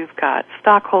easy. You've got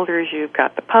stockholders, you've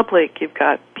got the public, you've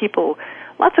got people,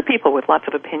 lots of people with lots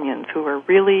of opinions who are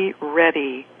really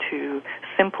ready to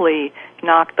simply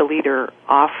knock the leader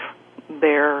off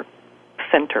their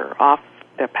center, off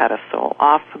their pedestal,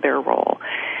 off their role.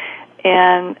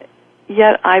 And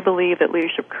yet I believe that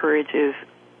leadership courage is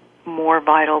more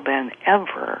vital than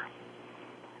ever.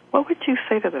 What would you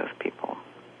say to those people?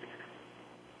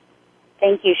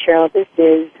 Thank you, Cheryl. This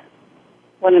is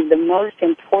one of the most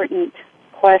important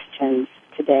questions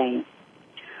today.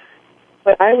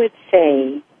 What I would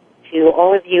say to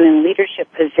all of you in leadership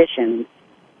positions,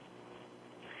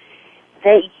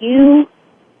 that you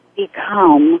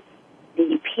become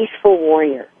the peaceful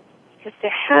warrior. Because to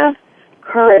have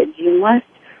courage, you must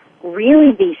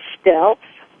really be stoic,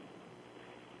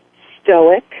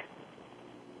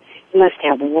 you must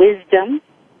have wisdom,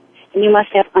 and you must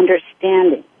have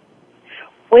understanding.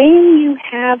 When you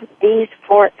have these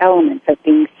four elements of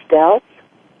being stealth,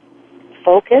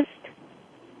 focused,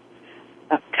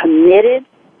 committed,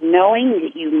 knowing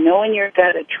that you know in your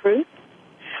gut a truth,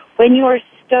 when you are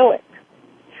stoic,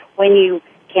 when you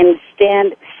can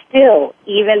stand still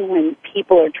even when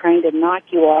people are trying to knock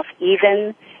you off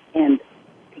even and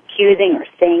accusing or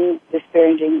saying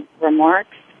disparaging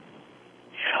remarks,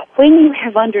 when you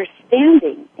have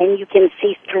understanding and you can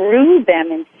see through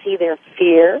them and see their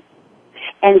fear,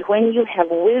 and when you have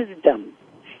wisdom,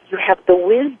 you have the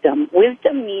wisdom.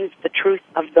 Wisdom means the truth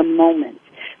of the moment,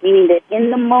 meaning that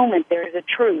in the moment there is a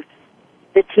truth.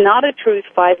 It's not a truth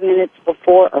 5 minutes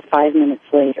before or 5 minutes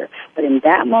later, but in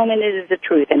that moment it is the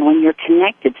truth. And when you're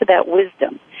connected to that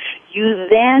wisdom, you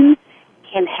then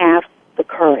can have the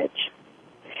courage,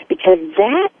 because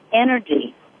that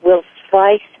energy will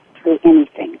slice through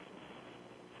anything.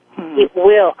 It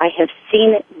will. I have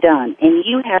seen it done, and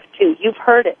you have too. You've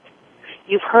heard it.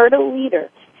 You've heard a leader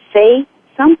say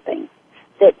something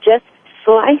that just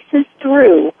slices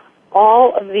through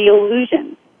all of the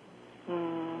illusion,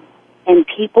 and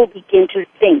people begin to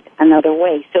think another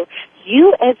way. So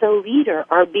you as a leader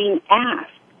are being asked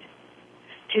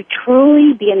to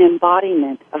truly be an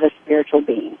embodiment of a spiritual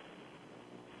being,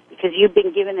 because you've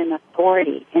been given an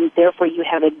authority, and therefore you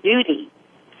have a duty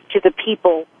to the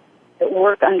people that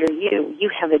work under you. You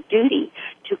have a duty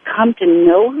to come to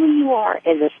know who you are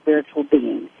as a spiritual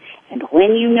being. And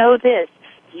when you know this,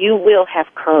 you will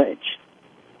have courage.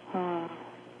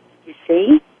 You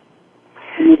see?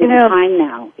 And it is time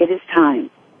now. It is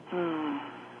time.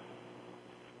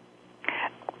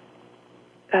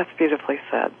 That's beautifully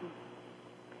said.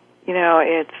 You know,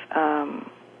 it's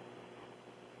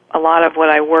a lot of what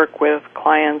I work with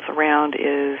clients around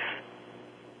is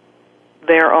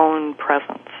their own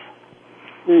presence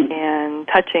and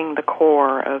touching the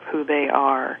core of who they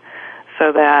are,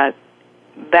 so that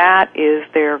is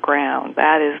their ground,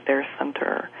 that is their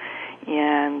center.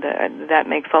 And that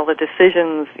makes all the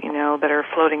decisions, you know, that are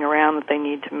floating around that they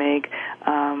need to make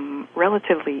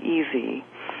relatively easy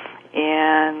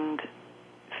and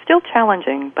still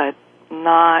challenging, but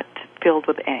not filled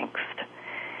with angst.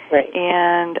 Right.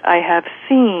 And I have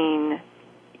seen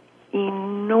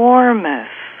enormous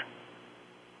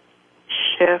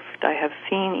shift. I have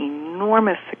seen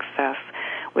enormous success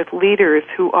with leaders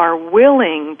who are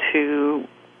willing to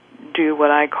do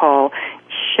what I call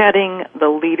shedding the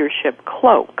leadership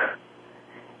cloak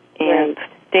and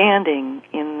standing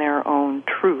in their own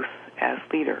truth as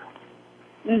leader.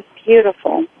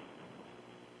 Beautiful.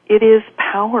 It is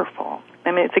powerful.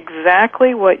 I mean, it's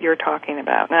exactly what you're talking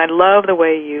about. And I love the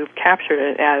way you've captured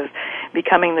it as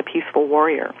becoming the peaceful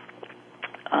warrior.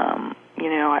 You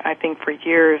know, I think for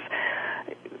years,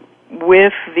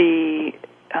 with the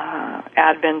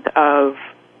advent of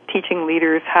teaching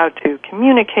leaders how to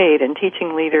communicate and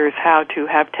teaching leaders how to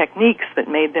have techniques that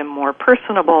made them more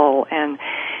personable and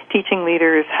teaching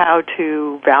leaders how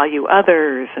to value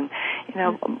others, and, you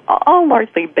know, all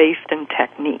largely based in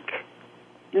technique.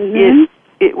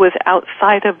 It was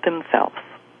outside of themselves,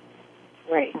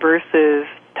 right, versus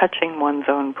touching one's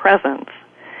own presence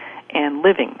and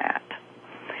living that.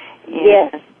 And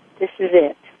yes, this is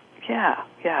it. Yeah.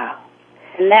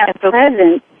 And that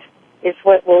presence is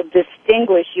what will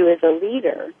distinguish you as a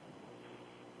leader.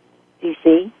 You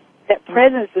see? That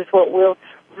presence is what will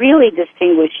really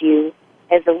distinguish you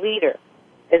as a leader,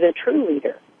 as a true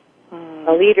leader,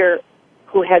 a leader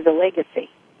who has a legacy.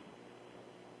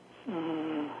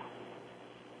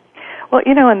 Well,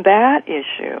 you know, and that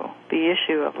issue, the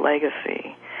issue of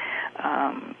legacy,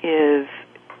 is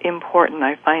important.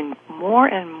 I find more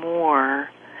and more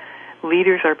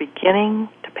leaders are beginning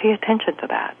to pay attention to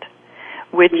that,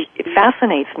 which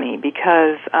fascinates me,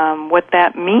 because what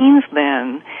that means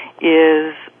then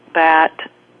is that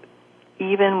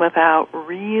even without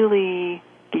really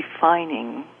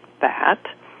defining that,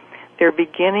 they're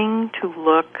beginning to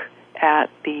look at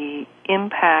the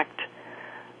impact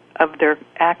of their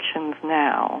actions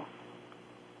now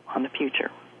on the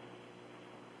future.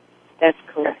 That's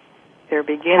correct. They're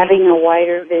beginning having a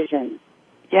wider vision.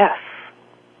 Yes.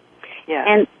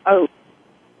 And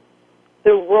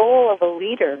the role of a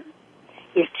leader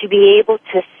is to be able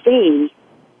to see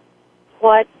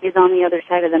what is on the other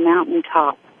side of the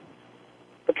mountaintop,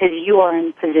 because you are in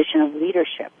a position of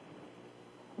leadership.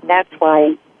 That's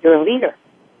why you're a leader.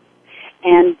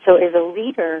 And so as a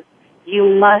leader,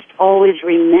 you must always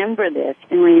remember this,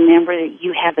 and remember that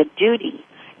you have a duty,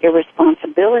 a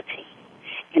responsibility.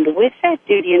 And with that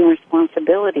duty and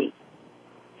responsibility,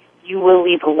 you will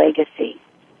leave a legacy.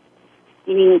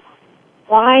 Meaning,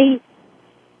 why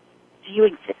do you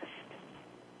exist?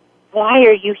 Why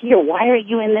are you here? Why are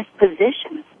you in this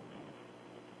position?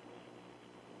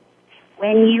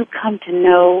 When you come to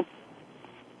know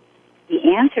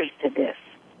the answers to this,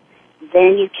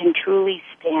 then you can truly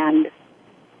stand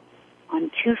on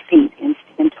 2 feet and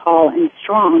stand tall and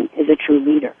strong as a true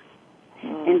leader.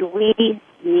 And we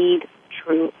need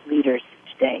true leaders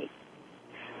today.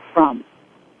 From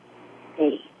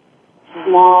a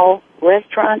small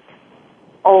restaurant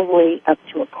all the way up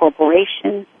to a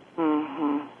corporation,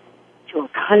 to a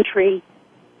country,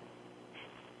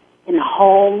 in a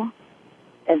home,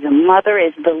 as a mother,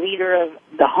 as the leader of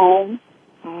the home.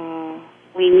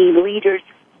 We need leaders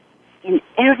in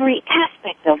every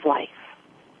aspect of life.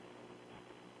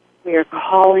 We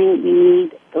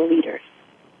need the leaders.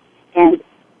 And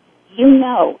you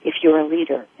know if you're a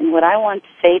leader. And what I want to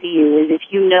say to you is if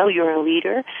you know you're a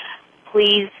leader,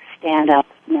 please stand up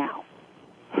now.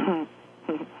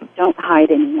 Don't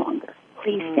hide any longer.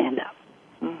 Please stand up.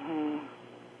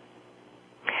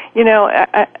 You know,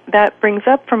 that brings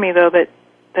up for me, though,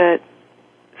 that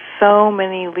so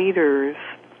many leaders,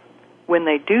 when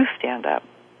they do stand up,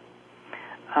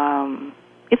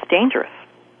 it's dangerous.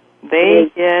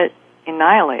 They get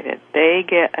annihilated. They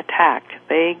get attacked.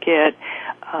 They get,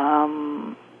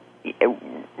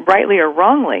 rightly or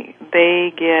wrongly,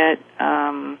 they get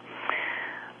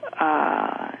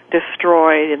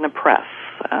destroyed in the press.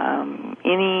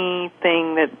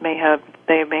 Anything that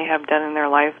they may have done in their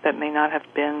life that may not have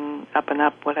been up and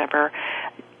up, whatever,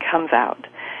 comes out.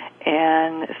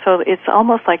 And so it's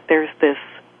almost like there's this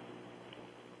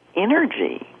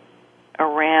energy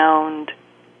around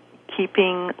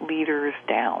keeping leaders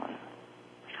down.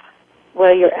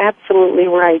 Well, you're absolutely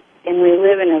right. And we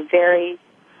live in a very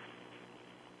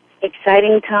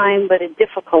exciting time, but a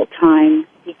difficult time,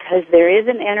 because there is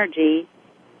an energy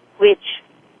which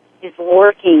is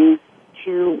working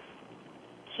to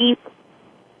keep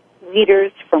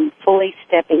leaders from fully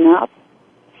stepping up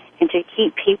and to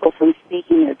keep people from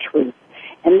speaking their truth.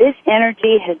 And this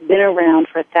energy has been around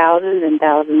for thousands and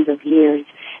thousands of years,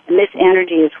 and this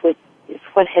energy is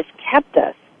what has kept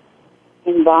us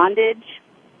in bondage,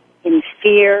 in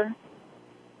fear,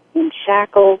 in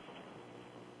shackles,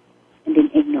 and in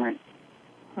ignorance.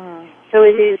 So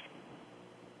it is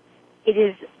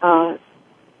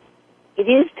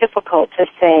difficult to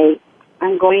say,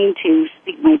 I'm going to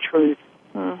speak my truth,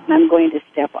 and I'm going to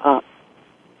step up.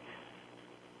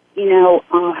 You know,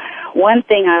 one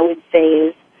thing I would say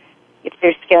is, if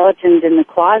there's skeletons in the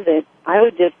closet, I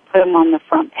would just put them on the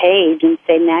front page and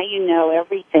say, now you know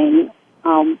everything,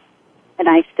 and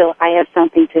I have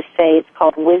something to say. It's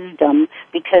called wisdom,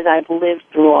 because I've lived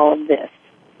through all of this.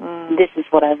 This is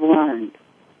what I've learned.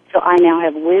 So I now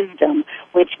have wisdom,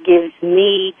 which gives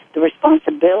me the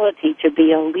responsibility to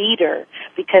be a leader,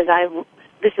 because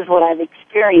this is what I've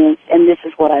experienced, and this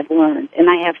is what I've learned, and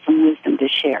I have some wisdom to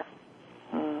share.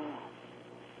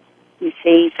 You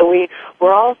see, so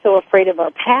we're also afraid of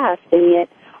our past, and yet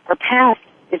our past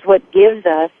is what gives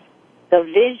us the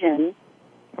vision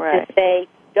to say,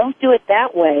 don't do it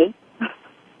that way.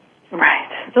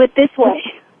 Right. Do it this way.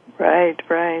 Right.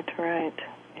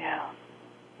 Yeah.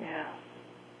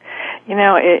 You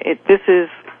know, this is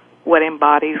what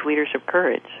embodies leadership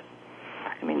courage.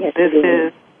 I mean, yes, this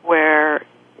is where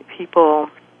people,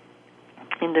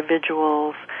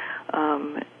 individuals,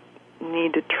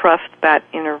 need to trust that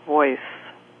inner voice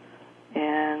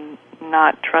and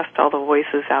not trust all the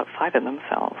voices outside of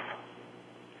themselves.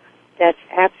 That's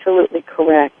absolutely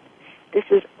correct. This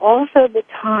is also the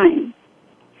time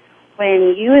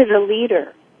when you as a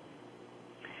leader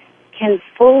can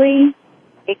fully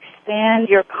expand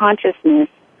your consciousness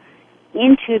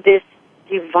into this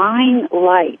divine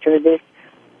light, or this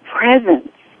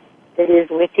presence that is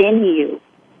within you.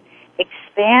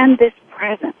 Expand this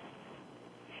presence.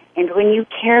 And when you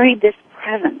carry this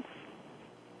presence,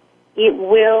 it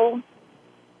will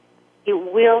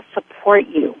support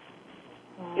you.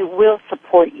 It will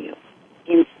support you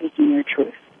in speaking your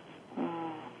truth.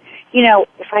 You know,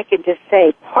 if I could just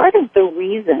say, part of the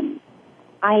reason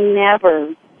I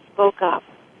never spoke up,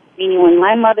 meaning when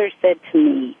my mother said to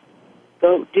me,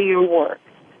 go do your work,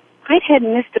 I'd had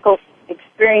mystical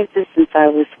experiences since I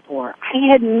was 4. I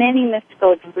had many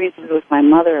mystical experiences with my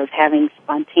mother of having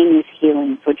spontaneous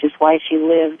healings, which is why she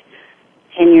lived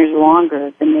 10 years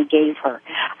longer than they gave her.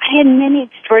 I had many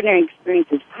extraordinary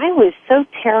experiences. I was so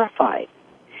terrified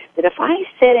that if I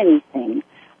said anything,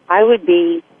 I would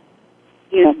be,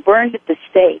 burned at the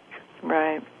stake.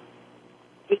 Right.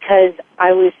 Because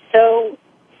I was so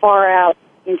far out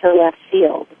into left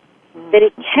field that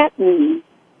it kept me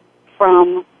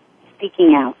from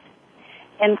speaking out.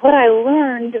 And what I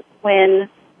learned when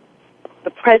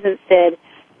the president said,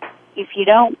 if you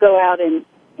don't go out and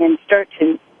start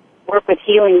to work with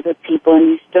healings with people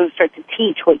and you don't start to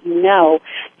teach what you know,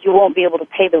 you won't be able to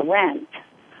pay the rent.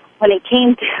 When it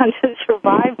came down to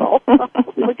survival,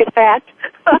 look at that.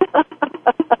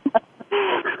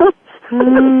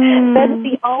 That's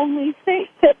the only thing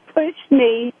that pushed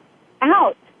me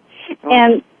out.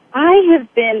 And I have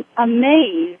been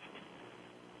amazed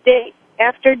day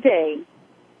after day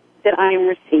that I am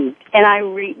received. And I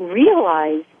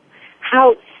realized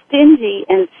how stingy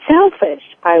and selfish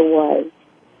I was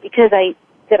because I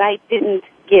didn't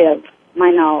give my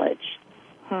knowledge.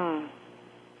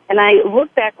 And I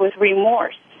look back with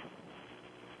remorse.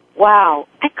 Wow,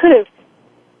 I could have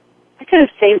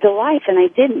saved a life, and I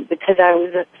didn't because I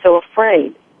was so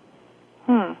afraid.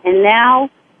 And now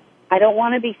I don't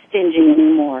want to be stingy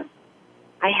anymore.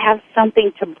 I have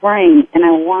something to bring, and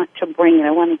I want to bring it.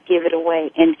 I want to give it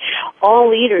away. And all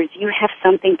leaders, you have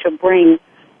something to bring.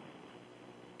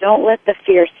 Don't let the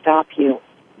fear stop you.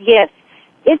 Yes,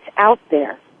 it's out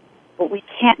there, but we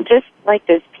can't, just like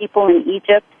those people in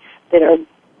Egypt that are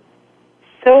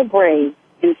so brave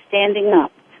in standing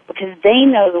up because they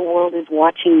know the world is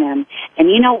watching them. And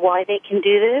you know why they can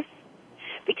do this?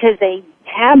 Because they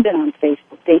have been on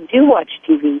Facebook, they do watch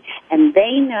TV, and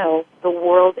they know the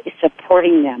world is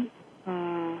supporting them.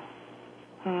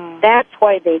 That's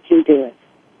why they can do it.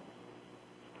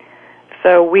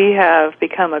 So we have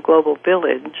become a global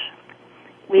village.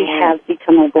 We have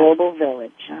become a global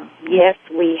village. Yes,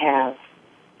 we have.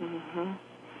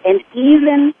 And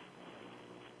even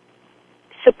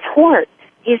support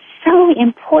is so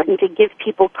important to give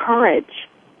people courage.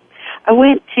 I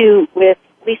went with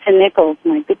Lisa Nichols,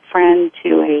 my good friend,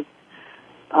 to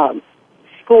a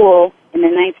school in the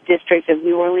 9th District of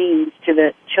New Orleans to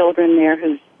the children there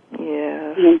whose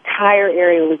the entire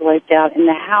area was wiped out. And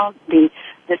the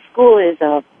school is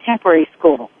a temporary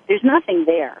school. There's nothing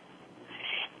there.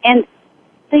 And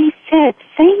they said,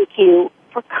 thank you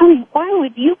for coming. Why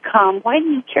would you come? Why do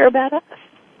you care about us?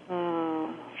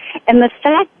 And the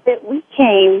fact that we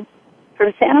came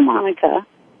from Santa Monica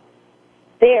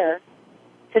there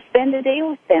to spend a day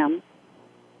with them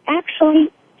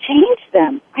actually changed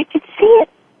them. I could see it.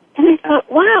 And I thought,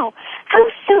 wow, how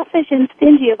selfish and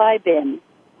stingy have I been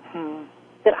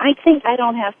that I think I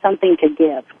don't have something to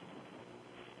give.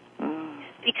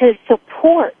 Because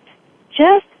support,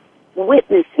 just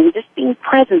witnessing, just being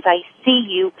present, I see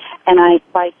you, and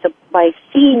by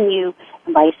seeing you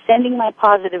and by sending my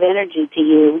positive energy to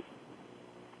you,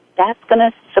 that's going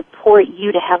to support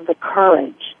you to have the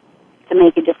courage to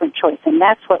make a different choice. And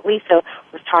that's what Lisa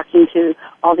was talking to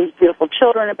all these beautiful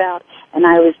children about, and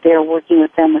I was there working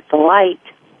with them with the light.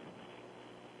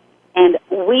 And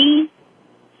we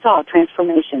saw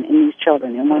transformation in these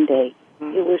children in one day.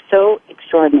 It was so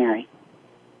extraordinary.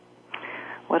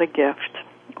 What a gift.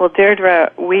 Well,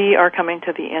 Deirdre, we are coming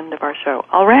to the end of our show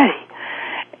already.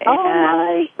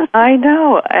 My. I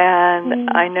know, and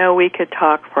I know we could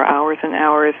talk for hours and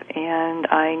hours, and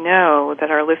I know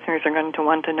that our listeners are going to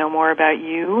want to know more about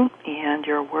you and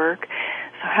your work.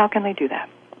 So how can they do that?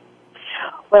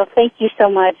 Well, thank you so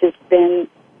much. It's been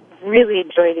really a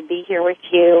joy to be here with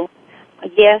you.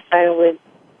 Yes, I would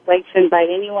like to invite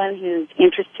anyone who's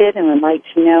interested and would like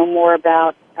to know more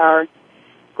about our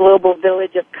global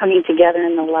village of coming together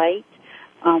in the light.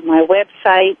 My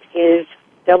website is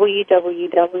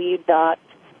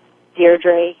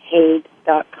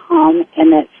www.deirdrehade.com,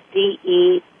 and that's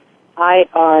DEIRDREHADE.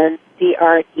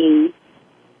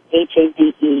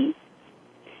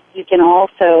 You can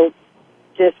also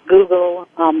just Google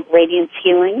Radiance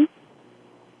Healing,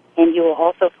 and you will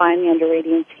also find me under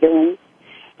Radiance Healing.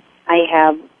 I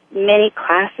have many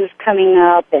classes coming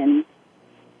up and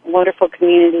a wonderful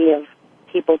community of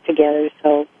people together,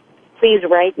 so please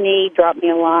write me, drop me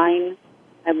a line.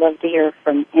 I'd love to hear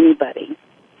from anybody.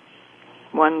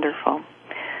 Wonderful.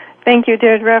 Thank you,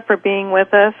 Deirdre, for being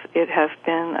with us. It has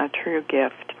been a true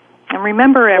gift. And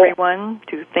remember, everyone,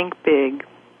 to think big.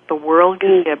 The world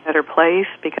can be a better place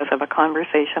because of a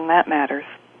conversation that matters.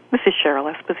 This is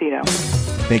Cheryl Esposito.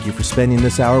 Thank you for spending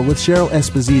this hour with Cheryl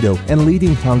Esposito and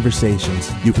Leading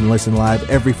Conversations. You can listen live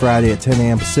every Friday at 10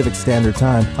 a.m. Pacific Standard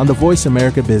Time on the Voice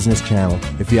America Business Channel.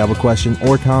 If you have a question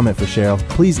or comment for Cheryl,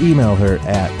 please email her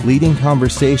at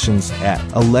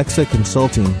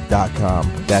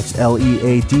leadingconversations@alexaconsulting.com. That's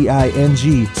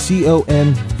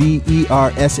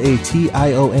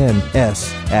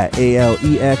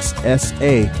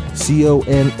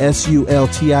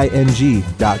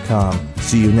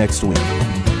See you next week.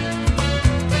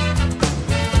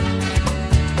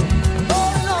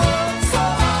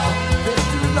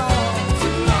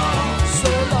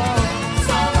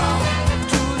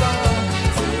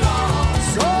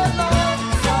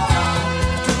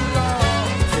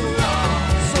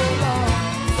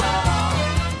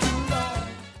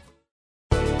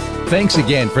 Thanks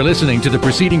again for listening to the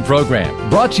preceding program,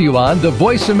 brought to you on the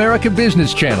Voice America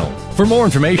Business Channel. For more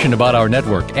information about our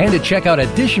network and to check out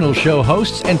additional show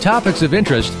hosts and topics of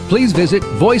interest, please visit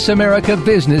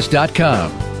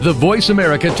voiceamericabusiness.com. The Voice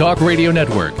America Talk Radio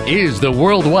Network is the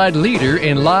worldwide leader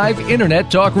in live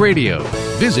Internet talk radio.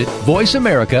 Visit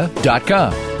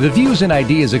voiceamerica.com. The views and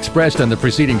ideas expressed on the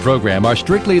preceding program are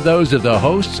strictly those of the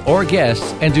hosts or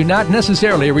guests and do not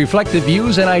necessarily reflect the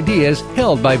views and ideas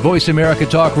held by Voice America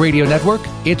Talk Radio Network,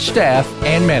 its staff,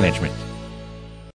 and management.